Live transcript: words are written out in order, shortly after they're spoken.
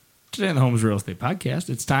Today on the Homes Real Estate Podcast,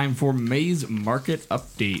 it's time for May's Market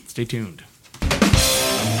Update. Stay tuned.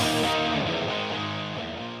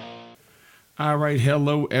 All right,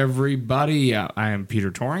 hello everybody. I am Peter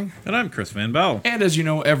Toring. And I'm Chris Van Bell. And as you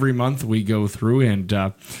know, every month we go through and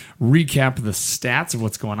recap the stats of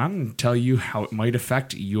what's going on and tell you how it might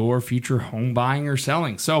affect your future home buying or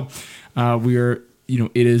selling. So we are,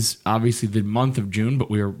 it is obviously the month of June, but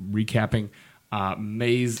we are recapping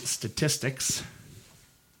May's statistics.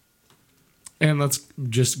 And let's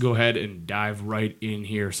just go ahead and dive right in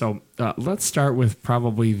here. So let's start with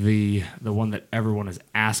probably the one that everyone is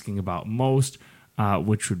asking about most,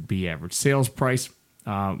 which would be average sales price.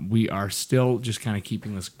 We are still just kind of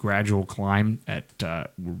keeping this gradual climb at a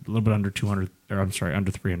little bit under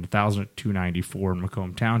under 300,000 at 294 in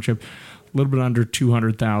Macomb Township, a little bit under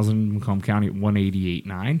 200,000 in Macomb County at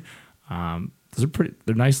 188.9. Those are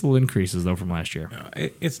they're nice little increases, though, from last year.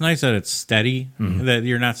 It's nice that it's steady, that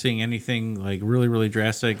you're not seeing anything like really, really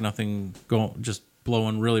drastic, nothing just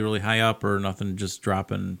blowing really, really high up or nothing just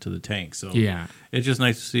dropping to the tank. So yeah, it's just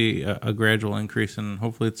nice to see a gradual increase, and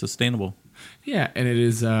hopefully it's sustainable. Yeah, and it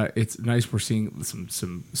is. It's nice we're seeing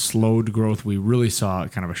some slowed growth. We really saw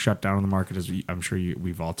kind of a shutdown in the market, as I'm sure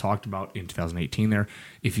we've all talked about in 2018 there.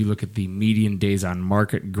 If you look at the median days on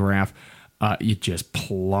market graph, it just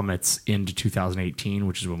plummets into 2018,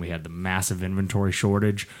 which is when we had the massive inventory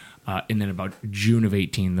shortage. And then about June of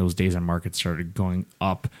 18, those days on market started going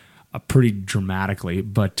up pretty dramatically.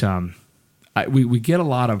 But we get a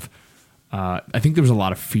lot of, I think there was a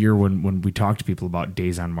lot of fear when we talked to people about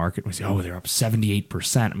days on market. We say, oh, they're up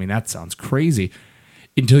 78%. I mean, that sounds crazy.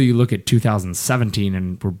 Until you look at 2017,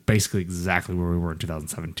 and we're basically exactly where we were in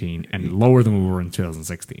 2017 and lower than we were in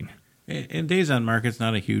 2016. And days on market's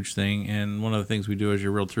not a huge thing, and one of the things we do as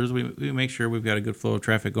your realtors, we make sure we've got a good flow of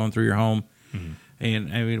traffic going through your home. Mm-hmm.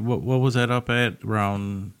 And I mean, what was that up at?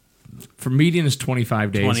 Around for median is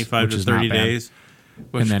 25 days, 25 to 30 days,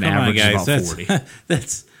 which, and then average is about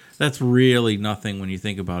 40. That's really nothing when you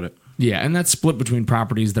think about it. Yeah, and that's split between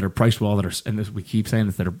properties that are priced well, and this, we keep saying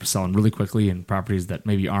that are selling really quickly, and properties that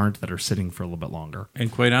maybe aren't, that are sitting for a little bit longer.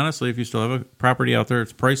 And quite honestly, if you still have a property out there,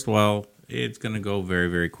 it's priced well, it's going to go very,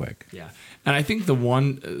 very quick. Yeah. And I think the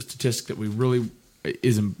one statistic that we really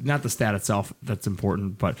is not the stat itself that's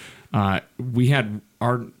important, but we had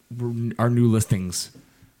our new listings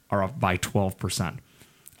are up by 12%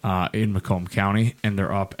 in Macomb County, and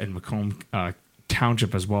they're up in Macomb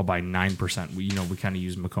Township as well by 9%. We kind of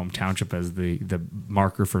use Macomb Township as the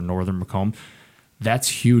marker for northern Macomb. That's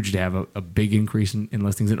huge to have a big increase in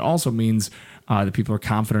listings. It also means that people are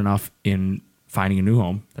confident enough in finding a new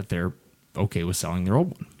home that they're okay with selling their old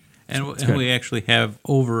one. And we actually have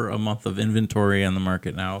over a month of inventory on the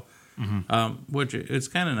market now, which it's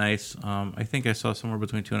kind of nice. I think I saw somewhere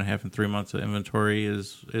between 2.5 and 3 months of inventory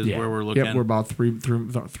is where we're looking. Yep, we're about three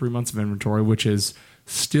months of inventory, which is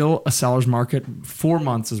still a seller's market. 4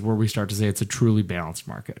 months is where we start to say it's a truly balanced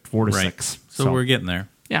market, 4 to 6. So we're getting there.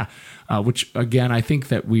 Yeah, which, again, I think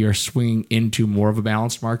that we are swinging into more of a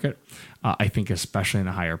balanced market. I think especially in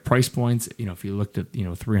the higher price points, if you looked at,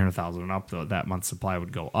 300,000 and up, that month's supply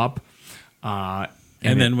would go up. And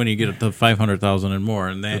then when you get up to 500,000 and more,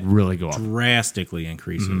 and that really go up, drastically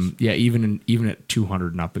increases. Mm-hmm. Yeah, even at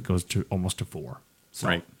 200 and up, it goes to almost to 4. So,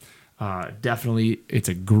 right. Definitely, it's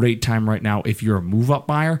a great time right now. If you're a move-up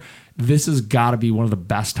buyer, this has got to be one of the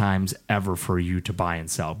best times ever for you to buy and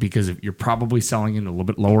sell, because if you're probably selling in a little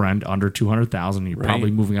bit lower end, under 200,000, you're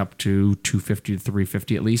probably moving up to 250 to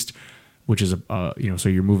 350 at least, which is so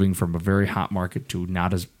you're moving from a very hot market to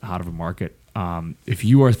not as hot of a market. If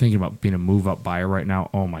you are thinking about being a move-up buyer right now,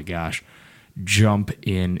 oh my gosh, jump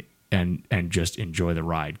in and just enjoy the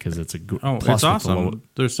ride, because it's a good. Oh, it's awesome.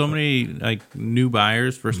 There's so many new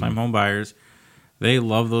buyers, first-time home buyers. They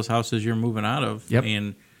love those houses you're moving out of. Yep.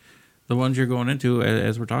 And the ones you're going into,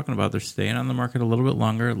 as we're talking about, they're staying on the market a little bit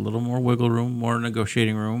longer, a little more wiggle room, more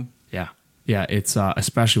negotiating room. Yeah. Yeah, it's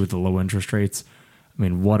especially with the low interest rates. I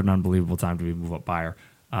mean, what an unbelievable time to be a move-up buyer,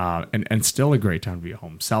 and still a great time to be a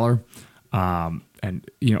home seller. And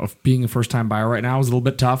if being a first-time buyer right now is a little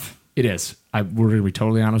bit tough, it is. We're going to be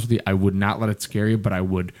totally honest with you. I would not let it scare you, but I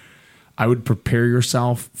would prepare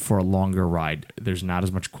yourself for a longer ride. There's not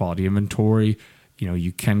as much quality inventory.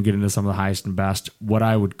 You can get into some of the highest and best. What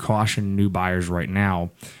I would caution new buyers right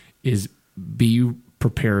now is be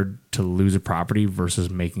prepared to lose a property versus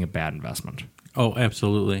making a bad investment. Oh,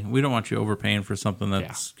 absolutely. We don't want you overpaying for something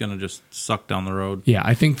that's going to just suck down the road. Yeah,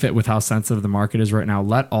 I think that with how sensitive the market is right now,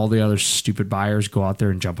 let all the other stupid buyers go out there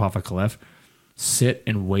and jump off a cliff. Sit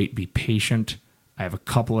and wait, be patient. I have a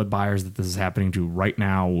couple of buyers that this is happening to right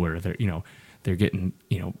now where they're, they're getting,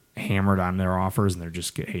 hammered on their offers, and they're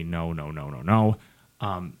just hey, no, no, no, no, no.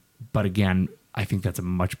 But again, I think that's a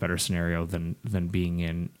much better scenario than being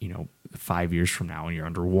in 5 years from now and you're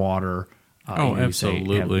underwater.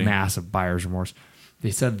 Absolutely. You have massive buyer's remorse.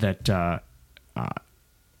 They said that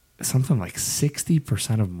something like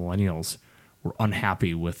 60% of millennials were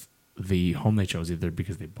unhappy with the home they chose, either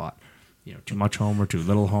because they bought too much home or too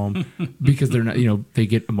little home, because they're not they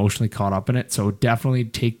get emotionally caught up in it. So definitely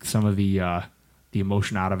take some of the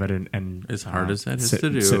emotion out of it, and as hard as that is sit, to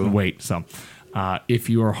do, sit and wait. So if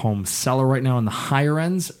you are a home seller right now in the higher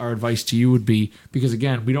ends, our advice to you would be, because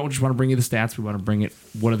again, we don't just want to bring you the stats, we want to bring it,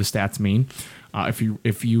 what do the stats mean?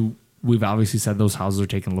 We've obviously said those houses are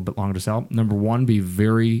taking a little bit longer to sell. Number one, be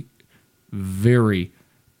very, very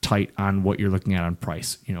tight on what you're looking at on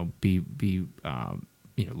price. Be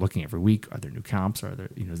looking every week. Are there new comps?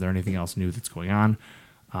 Is there anything else new that's going on?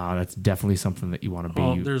 That's definitely something that you want to be.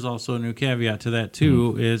 Well, there's also a new caveat to that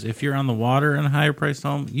too. Is if you're on the water in a higher priced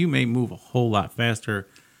home, you may move a whole lot faster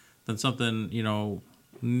than something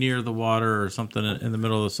near the water or something in the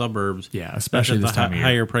middle of the suburbs. Yeah, especially at this time of year.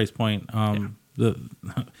 Higher price point.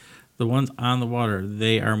 The ones on the water,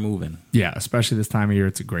 they are moving. Yeah, especially this time of year,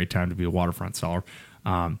 it's a great time to be a waterfront seller.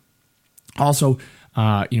 Also,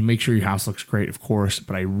 make sure your house looks great, of course,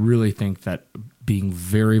 but I really think that being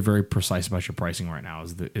very, very precise about your pricing right now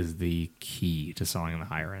is the key to selling in the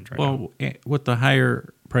higher end right now. Well, with the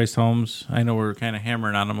higher priced homes, I know we're kind of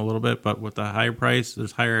hammering on them a little bit, but with the higher price,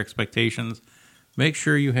 there's higher expectations. Make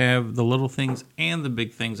sure you have the little things and the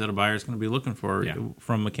big things that a buyer is going to be looking for,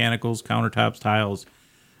 from mechanicals, countertops, tiles.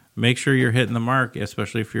 Make sure you're hitting the mark,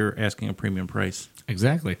 especially if you're asking a premium price.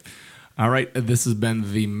 Exactly. All right, this has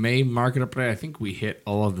been the May market update. I think we hit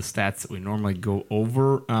all of the stats that we normally go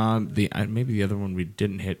over. Maybe the other one we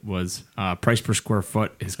didn't hit was price per square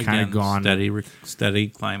foot has kind of gone steady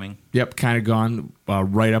climbing. Yep, kind of gone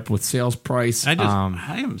right up with sales price. I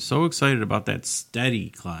am so excited about that steady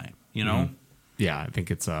climb. Yeah, I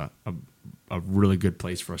think it's a really good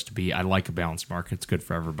place for us to be. I like a balanced market. It's good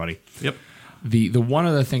for everybody. Yep. The one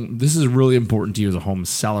other thing, this is really important to you as a home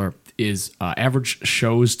seller, is average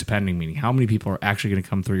shows depending, meaning how many people are actually going to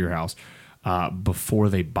come through your house before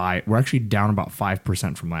they buy. We're actually down about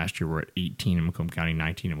 5% from last year. We're at 18 in Macomb County,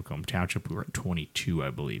 19 in Macomb Township. We were at 22, I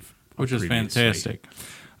believe. Which is fantastic.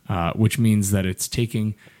 Which means that it's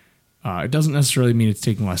taking, it doesn't necessarily mean it's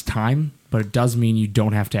taking less time, but it does mean you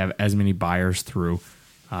don't have to have as many buyers through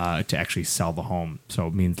to actually sell the home. So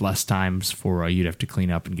it means less times for you'd have to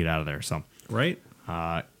clean up and get out of there. So right.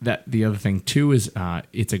 That the other thing too is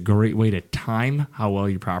it's a great way to time how well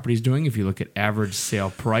your property is doing. If you look at average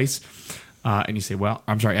sale price and you say,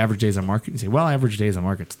 average days on market, and you say, well, average days on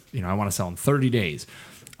market, I want to sell in 30 days.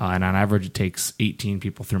 And on average, it takes 18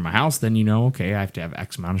 people through my house. Then okay, I have to have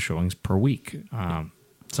X amount of showings per week.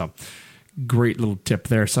 So great little tip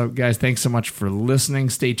there. So guys, thanks so much for listening.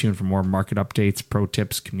 Stay tuned for more market updates, pro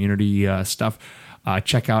tips, community stuff.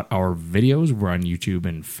 Check out our videos. We're on YouTube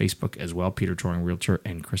and Facebook as well. Peter Turing Realtor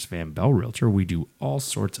and Chris Van Bell Realtor. We do all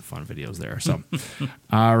sorts of fun videos there. So,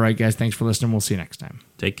 all right, guys, thanks for listening. We'll see you next time.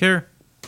 Take care.